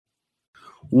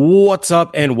What's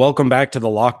up, and welcome back to the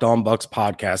Locked On Bucs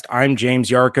podcast. I'm James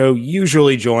Yarko,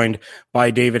 usually joined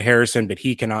by David Harrison, but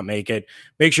he cannot make it.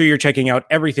 Make sure you're checking out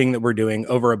everything that we're doing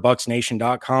over at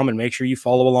BucsNation.com, and make sure you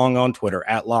follow along on Twitter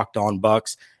at Locked On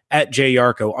Bucs, at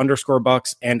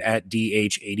JYarko_Bucs, and at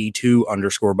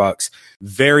DH82_Bucs.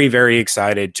 Very, very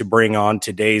excited to bring on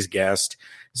today's guest.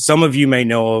 Some of you may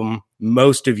know him.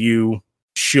 Most of you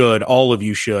should, all of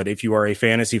you should, if you are a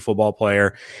fantasy football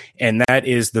player. And that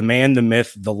is the man, the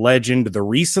myth, the legend, the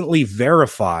recently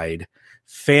verified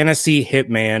fantasy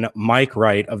hitman, Mike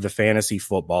Wright of the Fantasy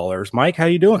Footballers. Mike, how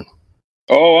you doing?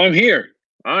 Oh, I'm here.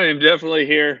 I am definitely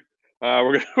here.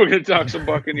 We're gonna talk some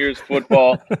Buccaneers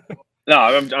football. No,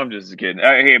 I'm just kidding.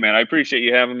 Hey, man, I appreciate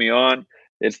you having me on.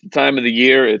 It's the time of the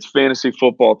year. It's fantasy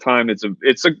football time. It's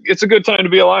a good time to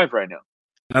be alive right now.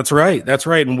 That's right. That's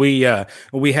right. And we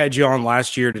had you on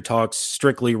last year to talk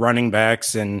strictly running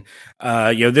backs, and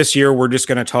this year we're just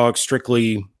going to talk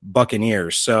strictly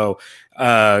Buccaneers. So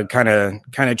kind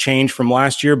of change from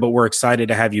last year, but we're excited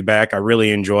to have you back. I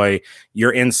really enjoy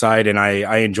your insight, and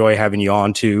I enjoy having you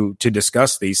on to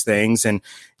discuss these things. And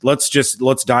let's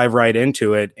dive right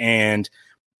into it. And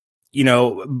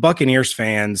Buccaneers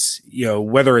fans,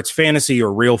 whether it's fantasy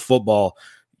or real football,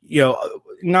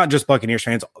 not just Buccaneers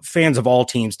fans of all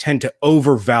teams tend to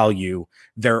overvalue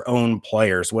their own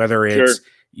players, whether it's,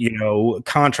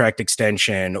 contract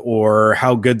extension or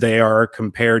how good they are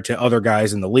compared to other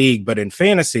guys in the league. But in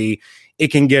fantasy, it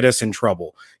can get us in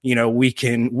trouble. We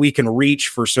can reach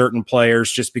for certain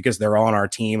players just because they're on our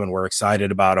team and we're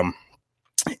excited about them.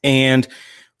 And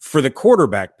for the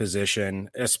quarterback position,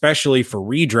 especially for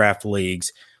redraft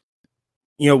leagues,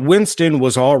 Winston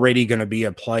was already going to be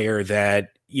a player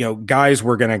that, guys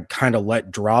were going to kind of let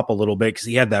drop a little bit because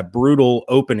he had that brutal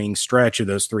opening stretch of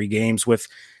those 3 games with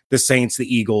the Saints,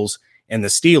 the Eagles, and the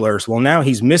Steelers. Well, now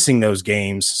he's missing those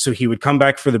games, so he would come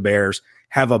back for the Bears,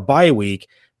 have a bye week.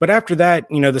 But after that,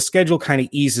 the schedule kind of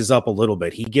eases up a little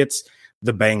bit. He gets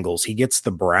the Bengals, he gets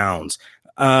the Browns.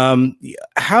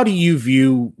 How do you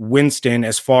view Winston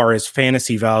as far as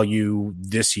fantasy value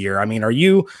this year? I mean, are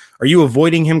you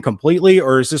avoiding him completely,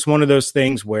 or is this one of those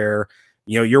things where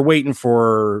you're waiting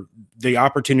for the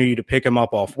opportunity to pick him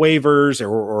up off waivers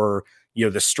or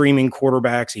the streaming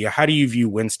quarterbacks? How do you view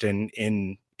Winston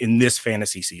in this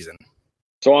fantasy season?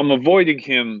 So I'm avoiding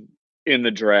him in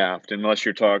the draft, unless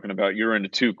you're talking about you're in a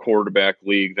 2 quarterback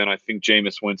league. Then I think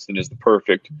Jameis Winston is the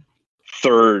perfect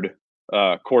third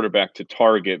quarterback to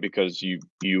target because you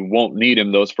won't need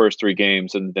him those first 3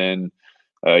 games, and then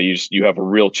you have a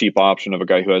real cheap option of a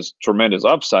guy who has tremendous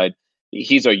upside.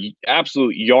 He's a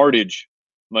absolute yardage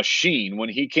machine. When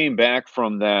he came back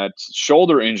from that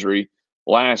shoulder injury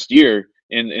last year,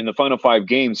 in the final 5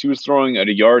 games, he was throwing at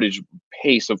a yardage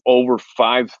pace of over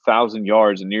 5,000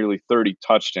 yards and nearly 30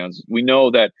 touchdowns. We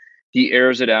know that he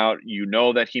airs it out.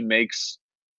 That he makes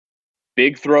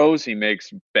big throws. He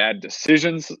makes bad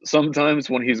decisions sometimes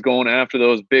when he's going after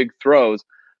those big throws,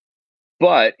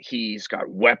 but he's got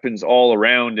weapons all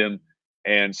around him.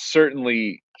 And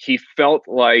certainly he felt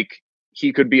like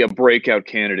he could be a breakout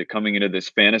candidate coming into this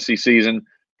fantasy season,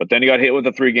 but then he got hit with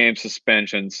a 3-game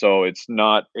suspension. So it's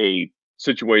not a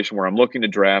situation where I'm looking to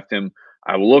draft him.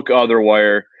 I will look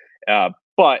otherwise.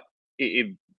 But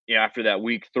after that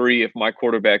week 3, if my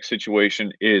quarterback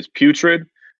situation is putrid,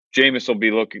 Jameis will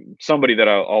be somebody that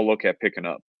I'll look at picking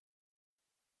up.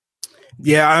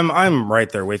 Yeah, I'm right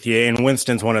there with you. And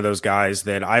Winston's one of those guys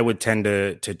that I would tend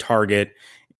to target,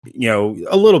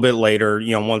 a little bit later,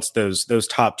 once those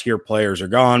top tier players are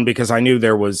gone, because I knew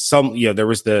there was there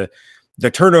was the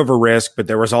turnover risk, but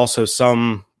there was also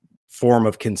some form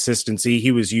of consistency.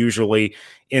 He was usually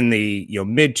in the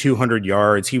mid 200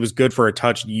 yards. He was good for a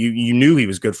touch. You knew he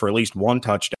was good for at least 1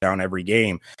 touchdown every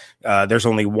game. There's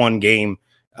only 1 game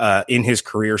in his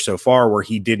career so far where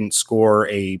he didn't score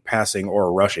a passing or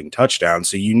a rushing touchdown.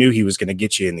 So you knew he was going to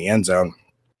get you in the end zone.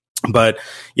 But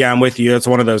yeah, I'm with you. It's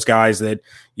one of those guys that,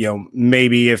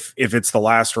 maybe if it's the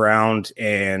last round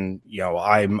and,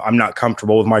 I'm not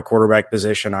comfortable with my quarterback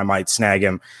position, I might snag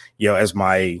him, as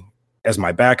my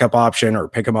backup option or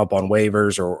pick him up on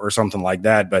waivers or something like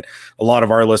that. But a lot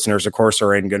of our listeners, of course,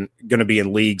 are going to be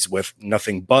in leagues with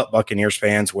nothing but Buccaneers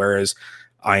fans, whereas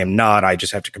I am not. I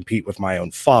just have to compete with my own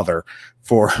father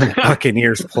for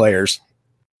Buccaneers players.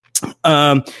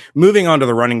 Moving on to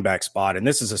the running back spot, and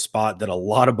this is a spot that a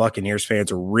lot of Buccaneers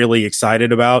fans are really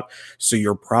excited about, so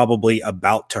you're probably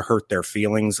about to hurt their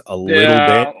feelings a little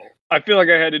bit. I feel like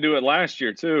I had to do it last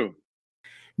year too.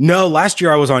 No, last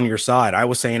year I was on your side. I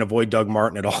was saying avoid Doug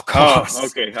Martin at all costs. Oh,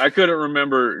 okay. I couldn't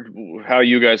remember how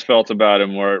you guys felt about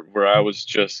him, where I was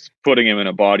just putting him in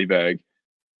a body bag.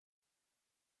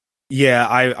 Yeah,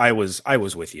 I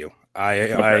was with you. I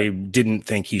Okay. didn't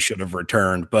think he should have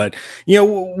returned, but you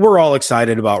know, we're all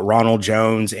excited about Ronald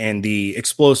Jones and the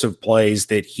explosive plays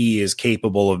that he is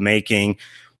capable of making.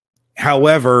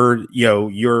 However, you know,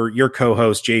 your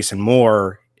co-host Jason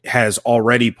Moore has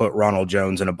already put Ronald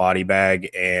Jones in a body bag,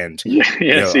 and Yeah, you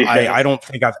yes, know, he I has. don't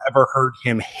think I've ever heard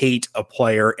him hate a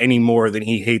player any more than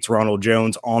he hates Ronald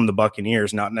Jones on the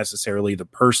Buccaneers. Not necessarily the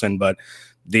person, but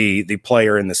the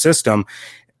player in the system.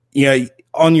 You know,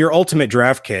 on your ultimate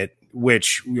draft kit,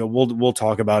 which you know, we'll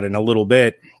talk about in a little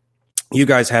bit, you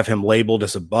guys have him labeled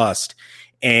as a bust.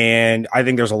 And I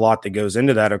think there's a lot that goes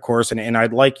into that, of course. And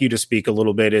I'd like you to speak a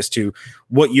little bit as to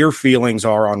what your feelings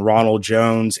are on Ronald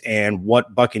Jones and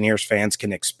what Buccaneers fans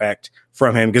can expect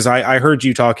from him. Because I heard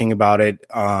you talking about it.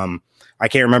 I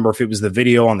can't remember if it was the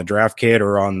video on the draft kit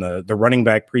or on the running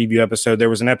back preview episode. There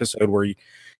was an episode where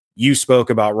you spoke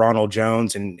about Ronald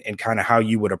Jones and kind of how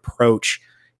you would approach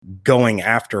going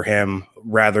after him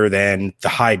rather than the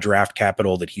high draft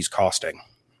capital that he's costing.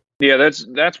 Yeah,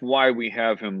 that's why we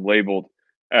have him labeled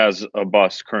as a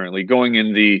bust currently, going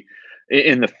in the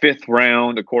fifth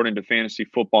round according to Fantasy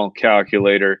Football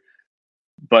Calculator.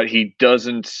 But he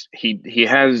doesn't. He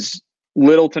has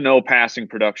little to no passing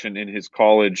production in his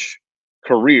college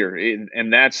career,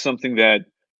 and that's something that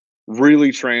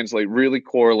really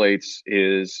correlates.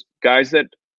 Is guys that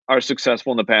are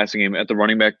successful in the passing game at the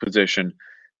running back position,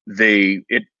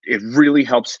 it really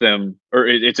helps them, or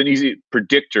it's an easy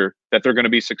predictor that they're going to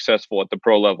be successful at the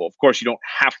pro level. Of course, you don't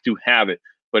have to have it,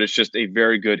 but it's just a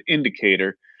very good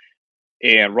indicator.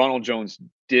 And Ronald Jones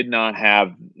did not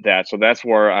have that. So that's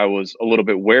where I was a little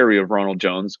bit wary of Ronald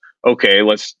Jones. Okay,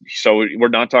 so we're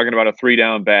not talking about a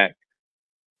 3-down back.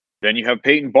 Then you have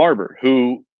Peyton Barber,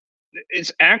 who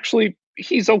is actually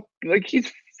he's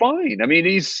fine. I mean,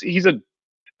 he's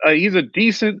a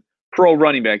decent pro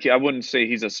running back. I wouldn't say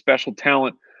he's a special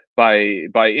talent by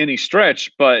any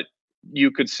stretch, but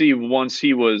you could see once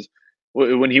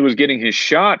when he was getting his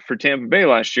shot for Tampa Bay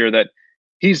last year that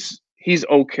he's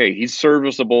okay. He's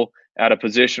serviceable at a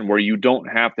position where you don't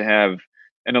have to have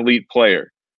an elite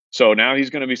player. So now he's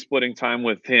going to be splitting time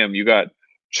with him. You got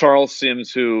Charles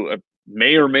Sims, who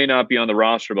may or may not be on the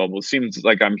roster bubble. It seems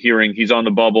like I'm hearing he's on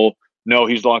the bubble. No,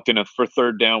 he's locked in for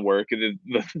third down work.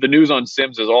 The news on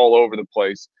Sims is all over the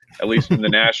place, at least in the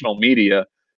national media.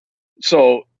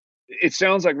 So it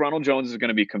sounds like Ronald Jones is going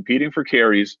to be competing for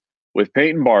carries with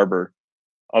Peyton Barber,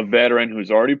 a veteran who's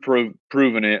already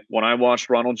proven it. When I watched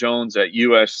Ronald Jones at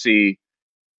USC,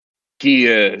 he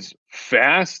is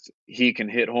fast. He can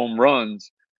hit home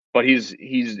runs, but he's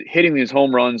hitting these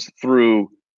home runs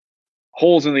through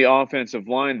holes in the offensive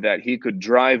line that he could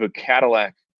drive a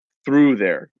Cadillac through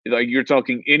there. Like, you're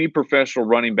talking any professional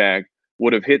running back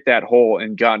would have hit that hole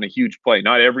and gotten a huge play.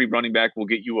 Not every running back will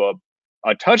get you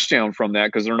a touchdown from that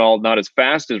because they're not as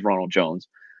fast as Ronald Jones.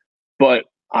 But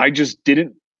I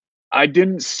didn't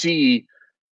see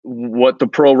what the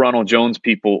pro Ronald Jones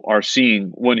people are seeing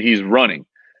when he's running.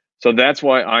 So that's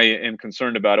why I am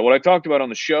concerned about it. What I talked about on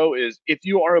the show is if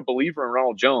you are a believer in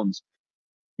Ronald Jones,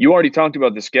 you already talked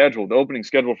about the opening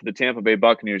schedule for the Tampa Bay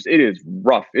Buccaneers. It is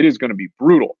rough. It is going to be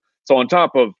brutal. So on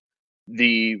top of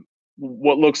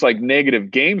what looks like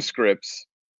negative game scripts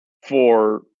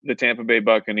for the Tampa Bay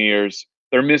Buccaneers,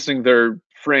 they're missing their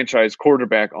franchise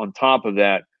quarterback on top of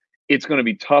that. It's going to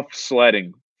be tough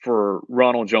sledding for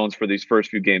Ronald Jones for these first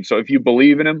few games. So if you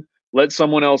believe in him, let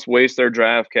someone else waste their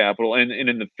draft capital. And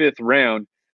in the fifth round,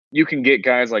 you can get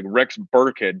guys like Rex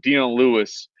Burkhead, Dion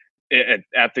Lewis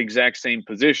at the exact same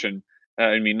position.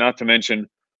 I mean, not to mention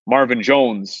Marvin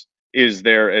Jones is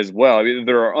there as well. I mean,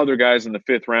 there are other guys in the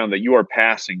fifth round that you are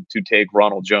passing to take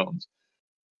Ronald Jones.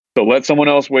 So let someone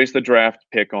else waste the draft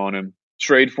pick on him.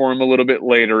 Trade for him a little bit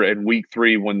later in week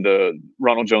 3 when the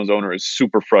Ronald Jones owner is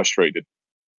super frustrated.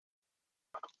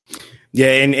 Yeah,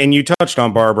 and you touched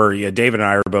on Barber. Yeah, David and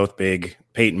I are both big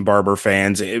Peyton Barber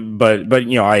fans, but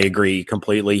you know, I agree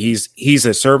completely. He's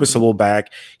a serviceable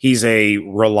back. He's a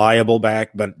reliable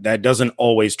back, but that doesn't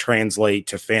always translate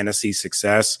to fantasy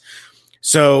success.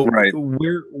 So Right.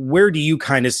 where do you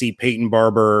kind of see Peyton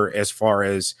Barber as far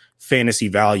as fantasy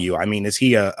value? I mean, is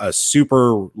he a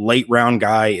super late round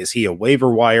guy? Is he a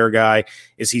waiver wire guy?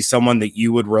 Is he someone that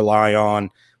you would rely on,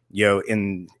 you know,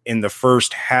 in the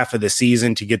first half of the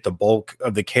season to get the bulk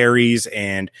of the carries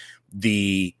and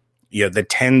the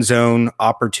 10 zone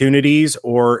opportunities?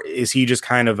 Or is he just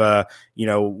kind of a, you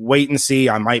know, wait and see,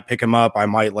 I might pick him up, I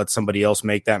might let somebody else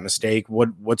make that mistake?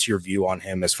 What's your view on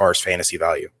him as far as fantasy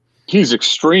value? He's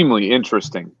extremely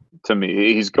interesting to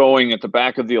me. He's going at the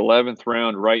back of the 11th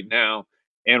round right now.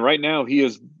 And right now he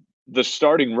is the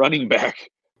starting running back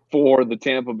for the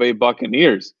Tampa Bay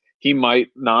Buccaneers. he might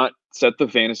not set the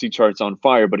fantasy charts on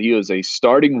fire, but he is a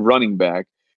starting running back.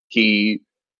 He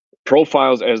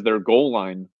profiles as their goal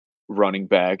line running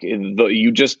back. And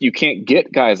you can't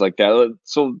get guys like that.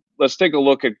 So let's take a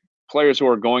look at players who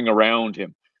are going around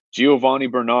him. Giovanni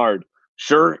Bernard,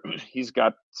 sure, he's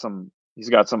got some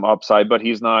upside, but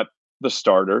he's not the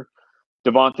starter.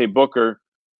 Devontae Booker,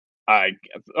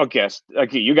 okay,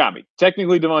 you got me.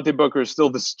 Technically, Devontae Booker is still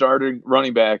the starting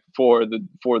running back for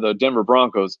the Denver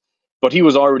Broncos, but he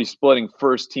was already splitting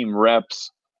first team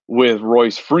reps with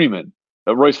Royce Freeman.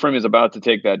 Royce Freeman is about to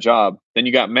take that job. Then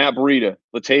you got Matt Breida,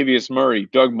 Latavius Murray,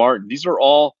 Doug Martin. These are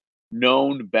all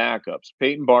known backups.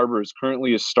 Peyton Barber is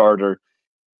currently a starter.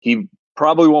 He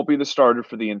probably won't be the starter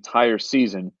for the entire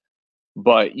season,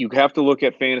 but you have to look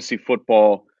at fantasy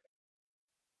football.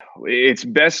 It's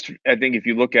best, I think, if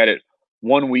you look at it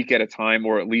 1 week at a time,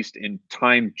 or at least in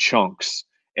time chunks,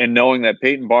 and knowing that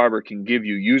Peyton Barber can give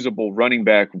you usable running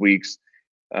back weeks,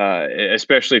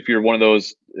 especially if you're one of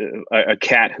those, a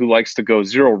cat who likes to go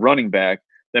zero running back,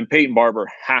 then Peyton Barber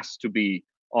has to be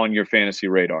on your fantasy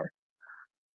radar.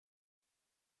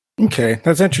 Okay,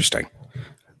 that's interesting.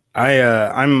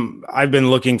 I've been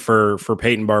looking for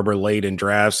Peyton Barber late in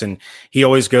drafts, and he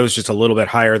always goes just a little bit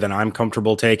higher than I'm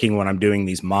comfortable taking when I'm doing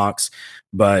these mocks.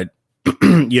 But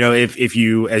if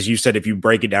you, as you said, if you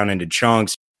break it down into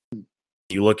chunks,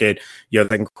 you look at the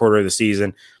second quarter of the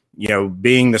season,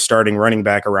 being the starting running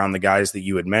back around the guys that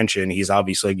you had mentioned, he's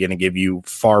obviously going to give you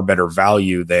far better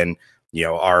value than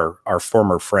our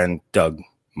former friend Doug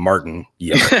Martin.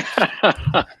 Yeah.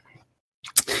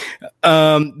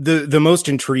 The most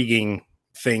intriguing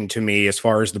thing to me as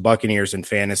far as the Buccaneers and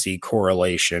fantasy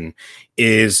correlation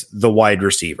is the wide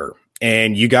receiver.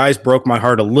 And you guys broke my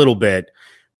heart a little bit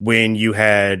when you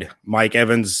had Mike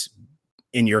Evans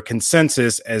in your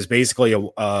consensus as basically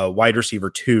a wide receiver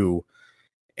 2.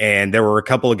 And there were a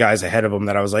couple of guys ahead of him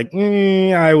that I was like,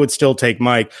 I would still take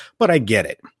Mike, but I get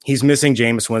it. He's missing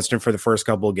Jameis Winston for the first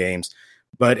couple of games.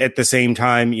 But at the same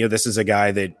time, this is a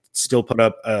guy that still put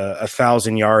up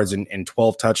 1,000 yards and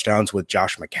 12 touchdowns with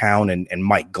Josh McCown and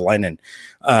Mike Glennon.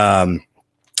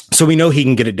 So we know he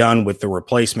can get it done with the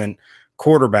replacement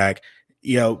quarterback.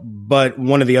 But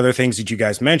one of the other things that you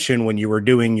guys mentioned when you were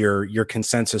doing your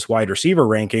consensus wide receiver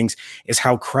rankings is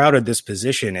how crowded this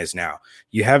position is now.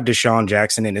 You have Deshaun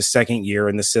Jackson in his second year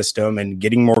in the system and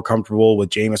getting more comfortable with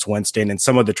Jameis Winston, and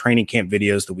some of the training camp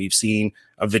videos that we've seen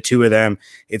of the two of them,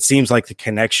 it seems like the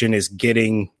connection is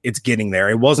getting there.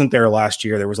 It wasn't there last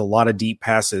year. There was a lot of deep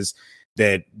passes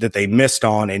that they missed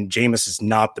on, and Jameis is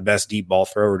not the best deep ball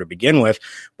thrower to begin with,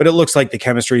 but it looks like the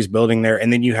chemistry is building there.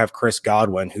 And then you have Chris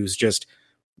Godwin, who's just,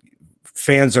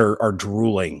 fans are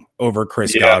drooling over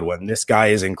Chris Godwin. This guy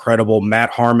is incredible.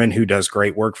 Matt Harmon, who does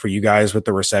great work for you guys with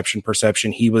the reception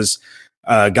perception.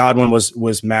 Godwin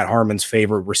was Matt Harmon's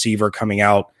favorite receiver coming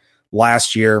out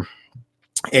last year.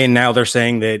 And now they're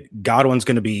saying that Godwin's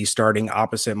going to be starting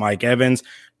opposite Mike Evans,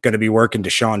 going to be working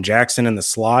Deshaun Jackson in the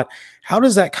slot. How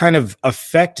does that kind of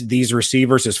affect these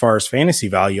receivers as far as fantasy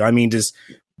value? I mean,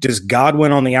 does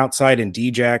Godwin on the outside and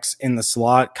Djax in the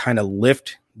slot kind of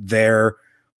lift their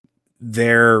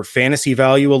fantasy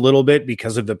value a little bit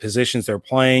because of the positions they're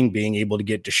playing, being able to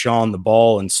get Deshaun the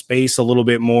ball in space a little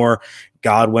bit more,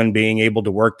 Godwin being able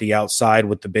to work the outside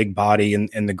with the big body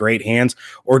and the great hands?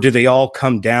 Or do they all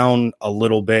come down a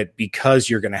little bit because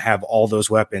you're going to have all those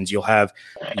weapons? You'll have,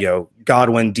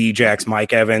 Godwin, Djax,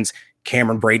 Mike Evans,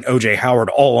 Cameron Brate, OJ Howard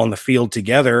all on the field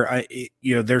together.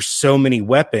 There's so many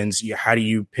weapons. How do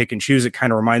you pick and choose? It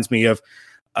kind of reminds me of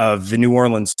the New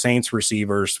Orleans Saints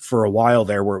receivers for a while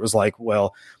there, where it was like,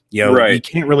 well, right, you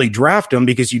can't really draft them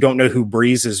because you don't know who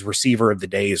Breeze's receiver of the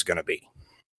day is going to be.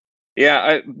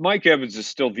 Yeah, Mike Evans is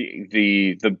still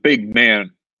the big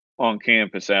man on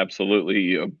campus.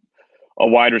 Absolutely, a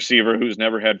wide receiver who's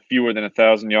never had fewer than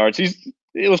 1,000 yards.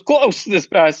 It was close this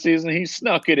past season. He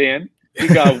snuck it in. He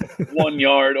got 1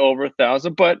 yard over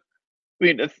 1,000, but I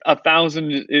mean,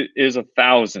 1,000 is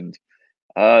 1,000.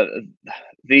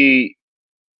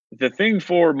 The thing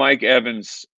for Mike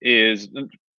Evans is,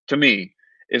 to me,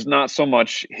 is not so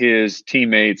much his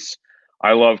teammates.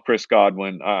 I love Chris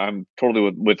Godwin. I'm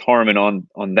totally with Harmon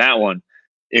on that one.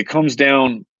 It comes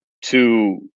down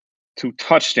to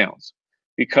touchdowns,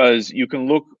 because you can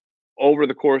look over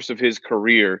the course of his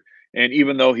career, and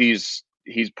even though he's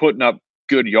putting up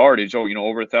good yardage,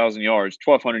 over 1,000 yards,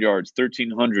 1,200 yards,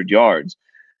 1,300 yards,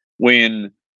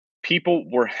 when people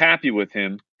were happy with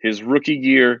him his rookie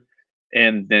year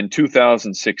and then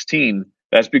 2016,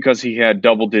 that's because he had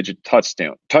double-digit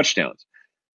touchdowns.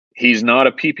 He's not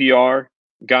a PPR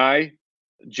guy,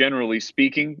 generally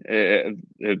speaking.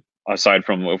 aside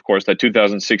from, of course, that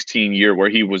 2016 year where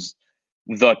he was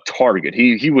the target.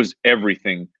 He was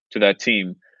everything to that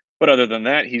team. But other than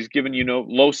that, he's given,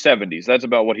 low 70s. That's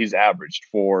about what he's averaged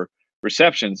for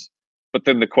receptions. But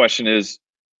then the question is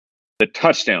the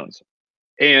touchdowns.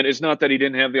 And it's not that he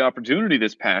didn't have the opportunity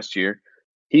this past year.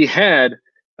 He had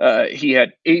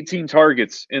 18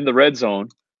 targets in the red zone.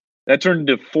 That turned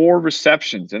into 4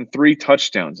 receptions and 3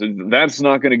 touchdowns. And that's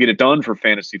not going to get it done for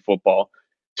fantasy football.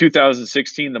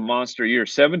 2016, the monster year,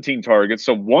 17 targets.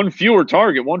 So 1 fewer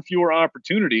target, 1 fewer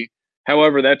opportunity.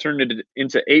 However, that turned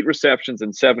into 8 receptions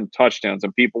and 7 touchdowns.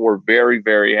 And people were very,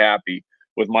 very happy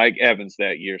with Mike Evans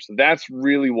that year. So that's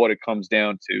really what it comes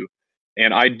down to.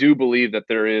 And I do believe that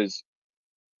there's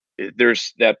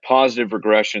that positive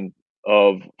regression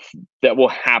that will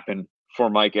happen for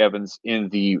Mike Evans in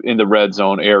the red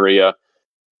zone area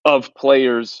of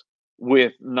players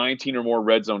with 19 or more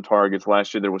red zone targets.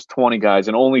 Last year there was 20 guys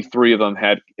and only 3 of them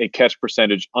had a catch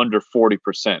percentage under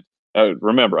 40%.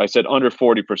 Remember, I said under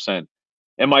 40%.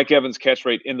 And Mike Evans' catch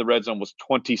rate in the red zone was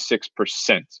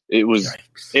 26%. It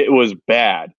was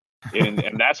bad. And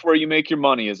that's where you make your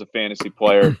money as a fantasy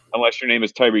player, unless your name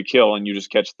is Tyreek Hill and you just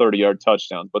catch 30-yard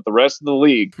touchdowns. But the rest of the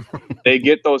league, they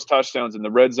get those touchdowns in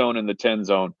the red zone and the 10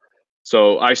 zone.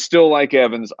 So I still like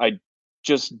Evans. I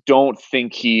just don't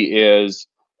think he is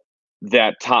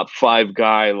that top 5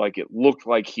 guy like it looked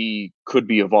like he could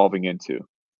be evolving into.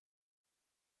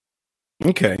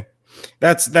 Okay.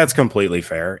 That's completely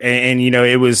fair. And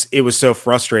it was so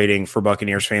frustrating for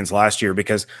Buccaneers fans last year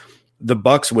because the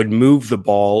Bucs would move the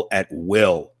ball at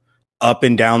will up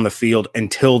and down the field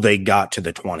until they got to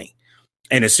the 20.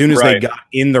 And as soon as they got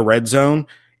in the red zone,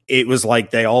 it was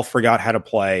like they all forgot how to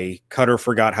play. Cutter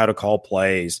forgot how to call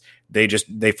plays.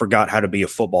 They forgot how to be a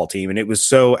football team. And it was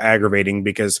so aggravating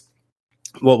because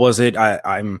what was it?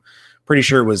 I'm pretty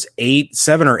sure it was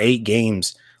 7 or 8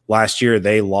 games last year.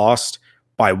 They lost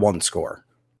by 1 score.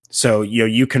 So,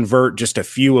 you convert just a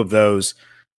few of those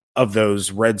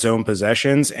red zone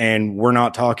possessions, and we're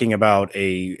not talking about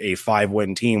a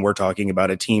 5-win team. We're talking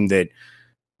about a team that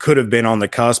could have been on the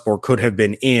cusp or could have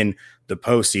been in the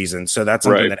postseason. So that's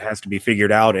something that has to be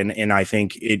figured out. And I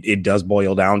think it does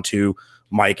boil down to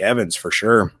Mike Evans for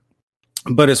sure.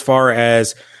 But as far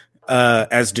as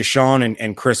Deshaun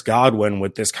and Chris Godwin,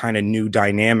 with this kind of new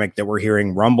dynamic that we're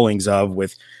hearing rumblings of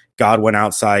with Godwin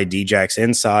outside, Djax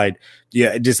inside,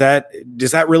 does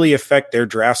that really affect their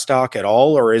draft stock at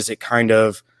all? Or is it kind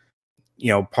of,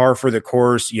 par for the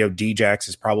course? Djax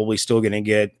is probably still going to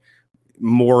get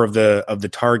more of the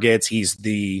targets. He's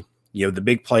the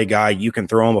big play guy. You can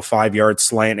throw him a 5-yard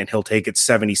slant and he'll take it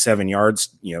 77 yards,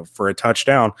 for a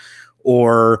touchdown.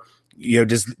 Or,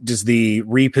 does the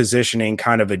repositioning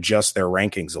kind of adjust their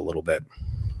rankings a little bit?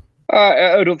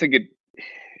 I don't think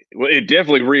it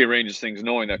definitely rearranges things,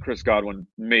 knowing that Chris Godwin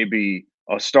may be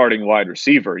a starting wide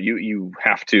receiver. You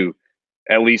have to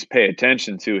at least pay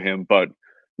attention to him. But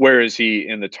where is he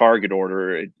in the target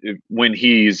order? When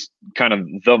he's kind of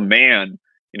the man,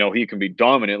 he can be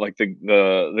dominant, like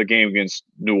the game against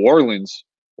New Orleans,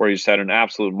 where he just had an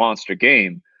absolute monster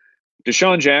game.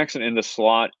 Deshaun Jackson in the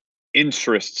slot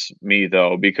interests me,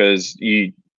 though, because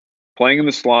playing in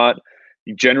the slot,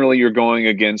 generally you're going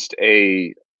against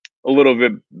a little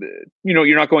bit,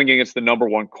 you're not going against the number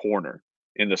 1 corner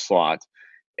in the slot.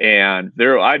 And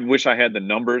I wish I had the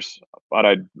numbers, but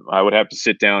I would have to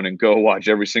sit down and go watch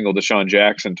every single Deshaun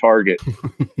Jackson target.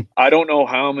 I don't know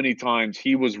how many times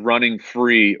he was running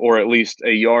free, or at least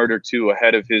a yard or 2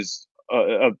 ahead of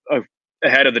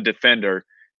ahead of the defender,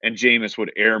 and Jameis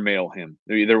would airmail him.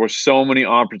 There were so many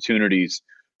opportunities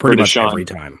pretty for much Deshaun. Every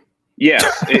time. Yes,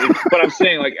 but I'm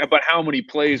saying, but how many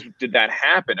plays did that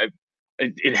happen?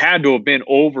 It had to have been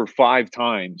over 5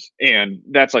 times, and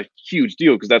that's a huge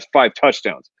deal because that's 5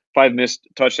 touchdowns, 5 missed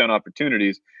touchdown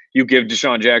opportunities. You give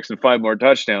Deshaun Jackson 5 more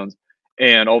touchdowns,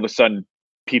 and all of a sudden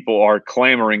people are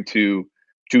clamoring to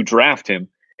draft him,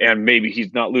 and maybe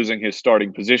he's not losing his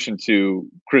starting position to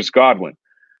Chris Godwin.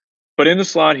 But in the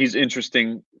slot, he's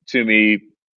interesting to me.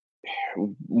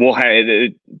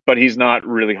 But he's not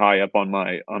really high up on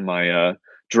my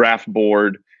draft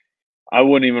board. I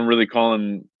wouldn't even really call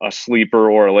him a sleeper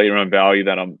or a late round value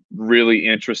that I'm really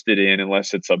interested in,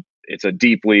 unless it's a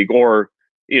deep league, or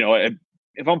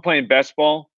if I'm playing best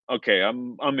ball, okay,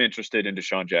 I'm interested in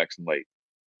Deshaun Jackson late.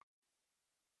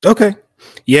 Okay,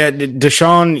 yeah,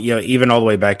 Deshaun, even all the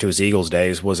way back to his Eagles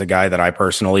days, was a guy that I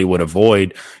personally would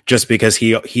avoid just because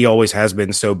he always has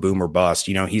been so boom or bust.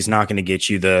 He's not going to get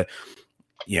you the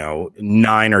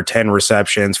 9 or 10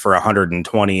 receptions for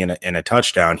 120 and a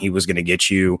touchdown. He was going to get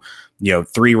you,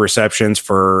 3 receptions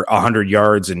for 100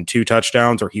 yards and 2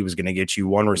 touchdowns, or he was going to get you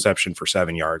 1 reception for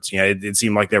 7 yards. It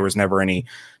seemed like there was never any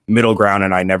middle ground,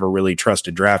 and I never really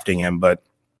trusted drafting him, but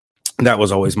that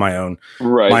was always my own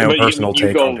personal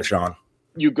take on Deshaun.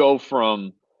 You go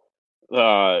from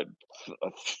 4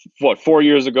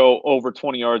 years ago, over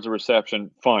 20 yards of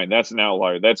reception. Fine. That's an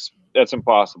outlier. That's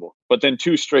impossible. But then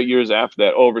 2 straight years after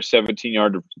that, over 17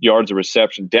 yards of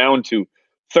reception, down to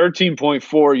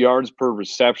 13.4 yards per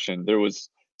reception. There was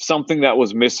something that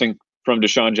was missing from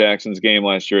Deshaun Jackson's game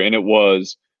last year, and it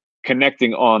was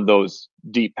connecting on those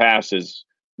deep passes,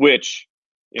 which,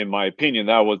 in my opinion,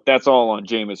 that's all on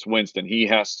Jameis Winston. He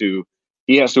has to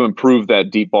improve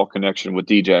that deep ball connection with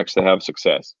D-Jax to have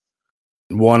success.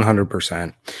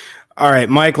 100%. All right,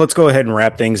 Mike, let's go ahead and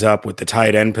wrap things up with the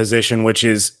tight end position, which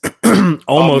is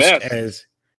almost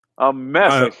a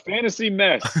mess, a fantasy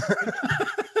mess.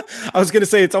 I was going to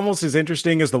say it's almost as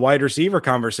interesting as the wide receiver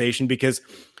conversation, because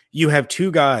you have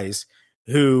 2 guys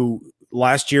who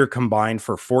last year combined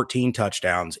for 14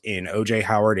 touchdowns in OJ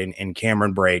Howard and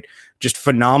Cameron Brate, just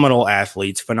phenomenal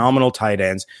athletes, phenomenal tight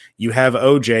ends. You have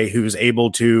OJ, who's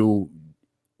able to,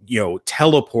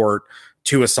 teleport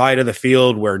to a side of the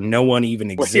field where no one even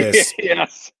exists.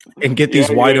 Yes. And get these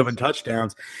wide open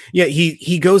touchdowns. Yeah,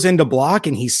 he goes into block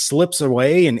and he slips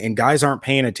away and guys aren't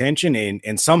paying attention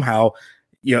and somehow,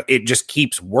 it just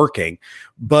keeps working.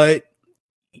 But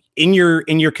in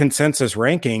your consensus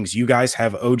rankings, you guys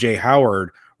have OJ Howard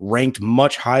ranked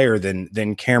much higher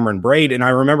than Cameron Brate. And I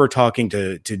remember talking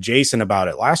to Jason about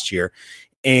it last year,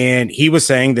 and he was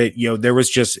saying that, there was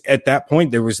just, at that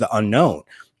point, there was the unknown.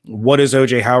 What is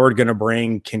OJ Howard going to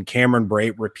bring? Can Cameron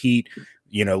Brate repeat,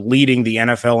 leading the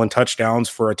NFL in touchdowns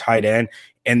for a tight end?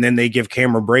 And then they give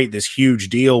Cameron Brate this huge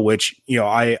deal, which,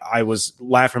 I was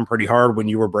laughing pretty hard when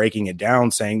you were breaking it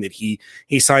down, saying that he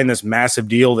signed this massive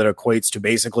deal that equates to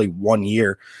basically 1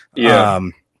 year. Yeah.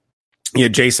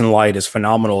 Jason Light is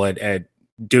phenomenal at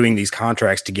doing these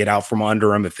contracts to get out from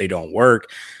under him if they don't work.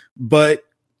 But,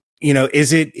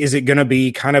 is it going to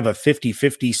be kind of a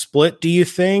 50-50 split, do you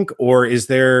think? Or is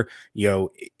there,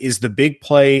 is the big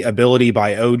play ability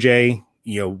by OJ,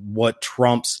 what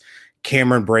trumps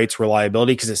Cameron Brate's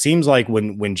reliability? Because it seems like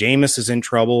when Jameis is in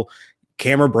trouble,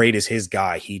 Cameron Brate is his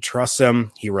guy. He trusts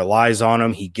him. He relies on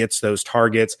him. He gets those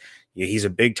targets. He's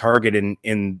a big target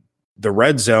in the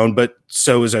red zone, but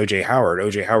so is OJ Howard.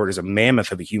 OJ Howard is a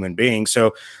mammoth of a human being.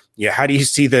 So, how do you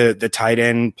see the tight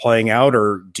end playing out?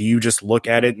 Or do you just look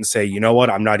at it and say, you know what,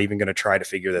 I'm not even going to try to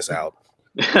figure this out?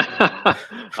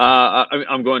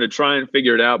 I'm going to try and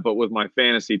figure it out, but with my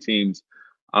fantasy teams,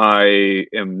 I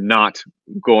am not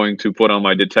going to put on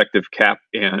my detective cap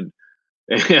and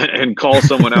call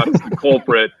someone out as the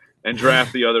culprit and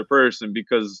draft the other person,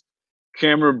 because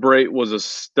Cameron Brate was a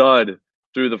stud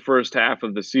through the first half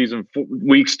of the season,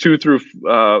 weeks 2 through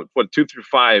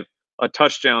 5, a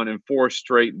touchdown in 4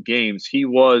 straight games. He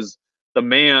was the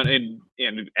man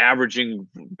and averaging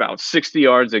about 60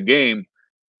 yards a game.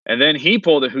 And then he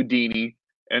pulled a Houdini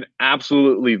and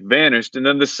absolutely vanished. And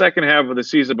then the second half of the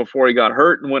season, before he got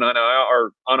hurt and went on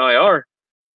IR,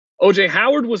 OJ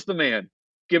Howard was the man,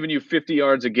 giving you 50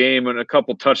 yards a game and a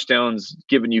couple touchdowns,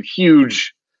 giving you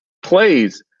huge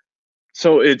plays.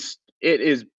 So it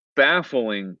is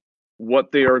baffling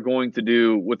what they are going to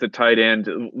do with the tight end.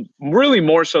 Really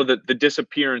more so the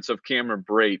disappearance of Cameron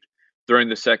Brate during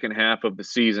the second half of the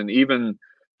season. Even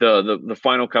the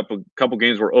final couple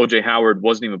games where OJ Howard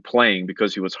wasn't even playing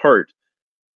because he was hurt.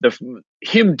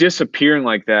 Him disappearing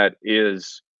like that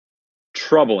is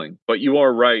troubling. But you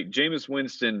are right. Jameis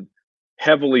Winston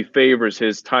heavily favors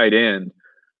his tight end.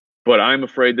 But I'm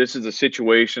afraid this is a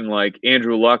situation like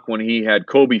Andrew Luck when he had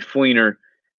Coby Fleener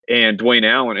and Dwayne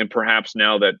Allen, and perhaps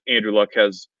now that Andrew Luck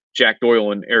has Jack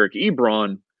Doyle and Eric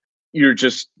Ebron,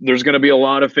 there's going to be a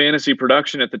lot of fantasy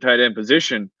production at the tight end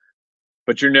position,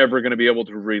 but you're never going to be able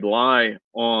to rely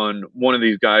on one of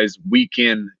these guys week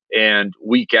in and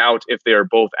week out if they are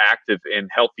both active and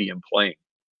healthy and playing.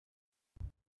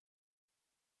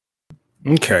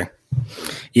 Okay.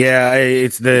 Yeah,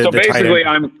 it's the so basically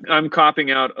I'm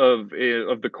copping out of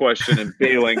the question and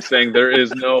bailing, saying there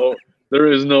is no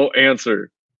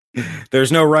answer.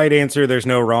 There's no right answer. There's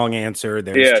no wrong answer.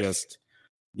 There's just,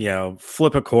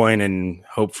 flip a coin and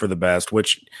hope for the best,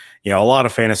 which, a lot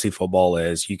of fantasy football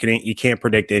is. You can't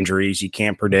predict injuries. You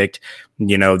can't predict,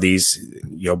 these,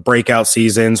 breakout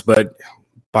seasons, but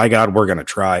by God, we're going to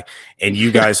try. And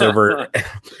you guys over at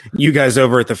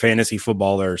the Fantasy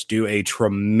Footballers do a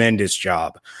tremendous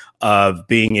job of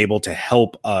being able to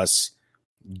help us,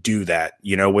 do that.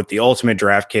 With the Ultimate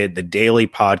Draft Kit, the daily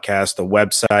podcast, the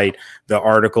website, the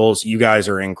articles, you guys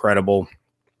are incredible.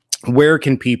 Where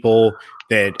can people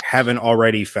that haven't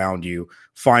already found you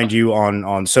find you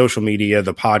on social media,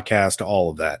 the podcast, all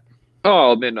of that?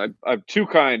 Oh, man, I'm too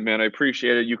kind, man. I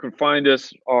appreciate it. You can find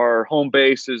us. Our home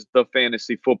base is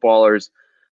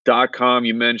thefantasyfootballers.com.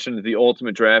 You mentioned the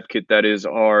Ultimate Draft Kit. That is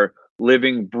our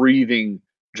living, breathing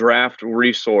draft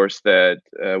resource that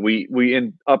we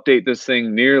update this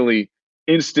thing nearly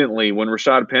instantly. When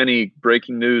Rashad Penny,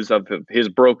 breaking news of his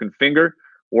broken finger,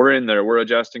 we're in there. We're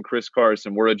adjusting Chris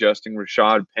Carson. We're adjusting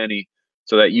Rashad Penny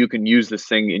so that you can use this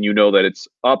thing and that it's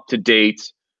up to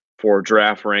date for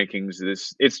draft rankings.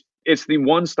 It's the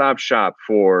one-stop shop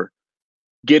for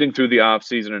getting through the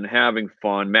offseason and having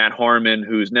fun. Matt Harmon,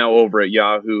 who's now over at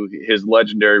Yahoo, his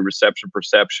legendary reception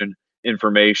perception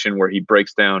information where he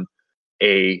breaks down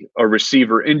a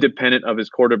receiver independent of his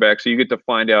quarterback. So you get to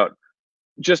find out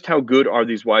just how good are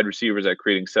these wide receivers at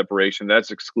creating separation.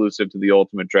 That's exclusive to the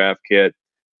Ultimate Draft Kit.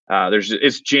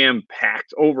 It's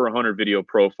jam-packed, over 100 video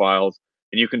profiles,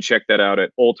 and you can check that out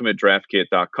at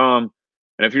ultimatedraftkit.com.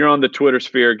 And if you're on the Twitter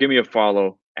sphere, give me a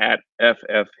follow at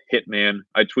FFHitman.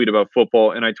 I tweet about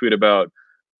football, and I tweet about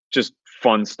just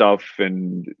fun stuff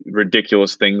and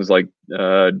ridiculous things like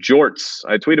jorts.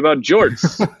 I tweet about jorts.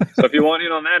 So if you want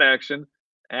in on that action,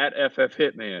 at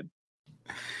FFHitman.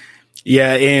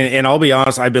 Yeah, and I'll be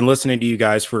honest, I've been listening to you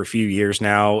guys for a few years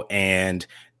now, and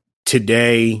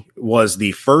today was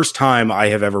the first time I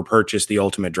have ever purchased the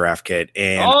Ultimate Draft Kit.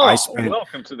 And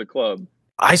welcome to the club.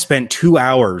 I spent 2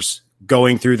 hours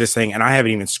going through this thing, and I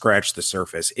haven't even scratched the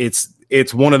surface.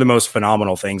 It's one of the most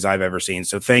phenomenal things I've ever seen.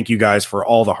 So thank you guys for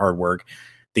all the hard work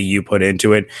that you put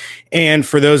into it. And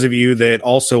for those of you that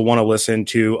also want to listen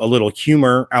to a little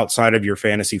humor outside of your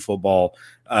fantasy football,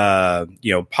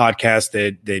 podcast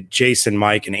that Jason,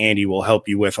 Mike, and Andy will help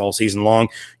you with all season long,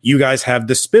 you guys have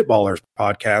the Spitballers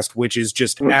podcast, which is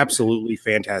just absolutely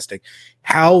fantastic.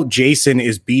 How Jason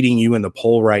is beating you in the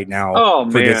poll right now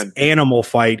for this animal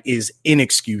fight is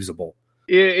inexcusable.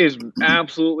 It is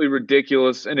absolutely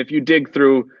ridiculous. And if you dig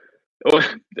through,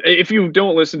 if you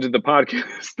don't listen to the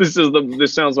podcast,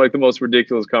 this sounds like the most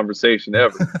ridiculous conversation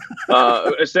ever.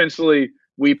 Essentially,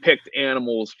 we picked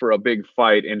animals for a big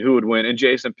fight and who would win. And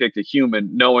Jason picked a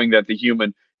human, knowing that the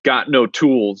human got no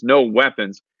tools, no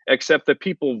weapons, except the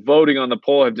people voting on the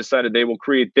poll have decided they will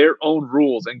create their own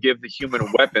rules and give the human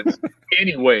weapons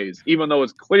anyways, even though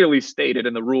it's clearly stated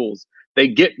in the rules. They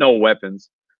get no weapons.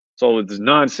 So it's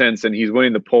nonsense, and he's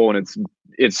winning the poll, and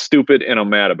it's stupid, and I'm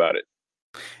mad about it.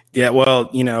 Yeah,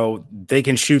 well, they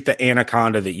can shoot the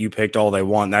anaconda that you picked all they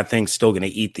want. That thing's still going to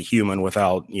eat the human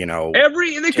without,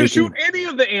 they can shoot any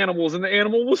of the animals, and the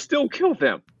animal will still kill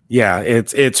them. Yeah,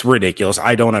 it's ridiculous.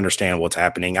 I don't understand what's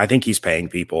happening. I think he's paying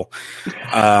people.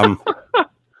 Well,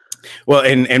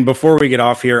 and before we get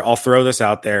off here, I'll throw this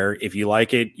out there. If you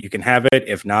like it, you can have it.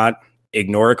 If not,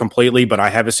 ignore it completely. But I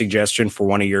have a suggestion for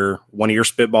one of your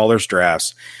Spitballers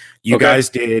drafts. You guys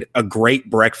did a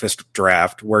great breakfast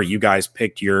draft where you guys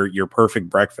picked your perfect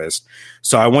breakfast.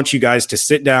 So I want you guys to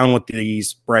sit down with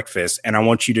these breakfasts, and I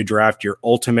want you to draft your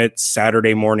ultimate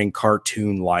Saturday morning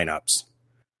cartoon lineups.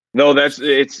 No,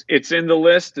 it's in the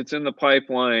list. It's in the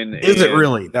pipeline. Is it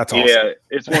really? That's awesome. Yeah,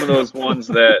 it's one of those ones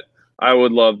that I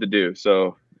would love to do.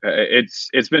 So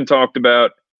it's been talked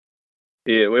about.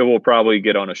 It will probably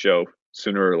get on a show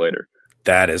sooner or later.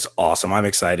 That is awesome. I'm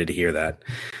excited to hear that.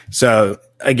 So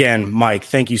again, Mike,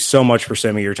 thank you so much for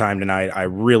sending me your time tonight. I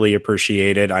really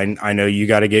appreciate it. I know you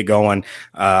got to get going.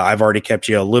 I've already kept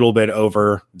you a little bit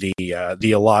over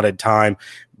the allotted time,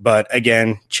 but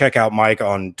again, check out Mike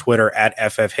on Twitter at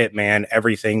FFHitman,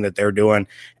 everything that they're doing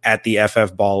at the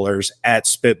FF Ballers, at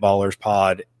Spitballers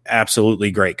Pod. Absolutely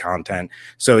great content.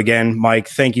 So again, Mike,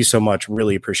 thank you so much.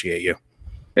 Really appreciate you.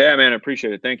 Yeah, man, I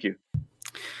appreciate it. Thank you.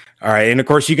 All right. And of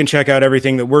course, you can check out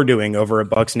everything that we're doing over at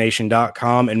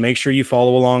BucsNation.com, and make sure you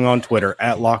follow along on Twitter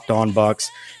at LockedOnBucs,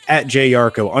 at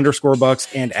JYarko_Bucs,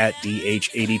 and at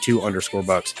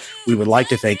DH82_Bucs. We would like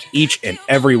to thank each and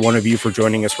every one of you for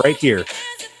joining us right here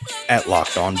at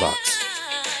Locked On Bucs.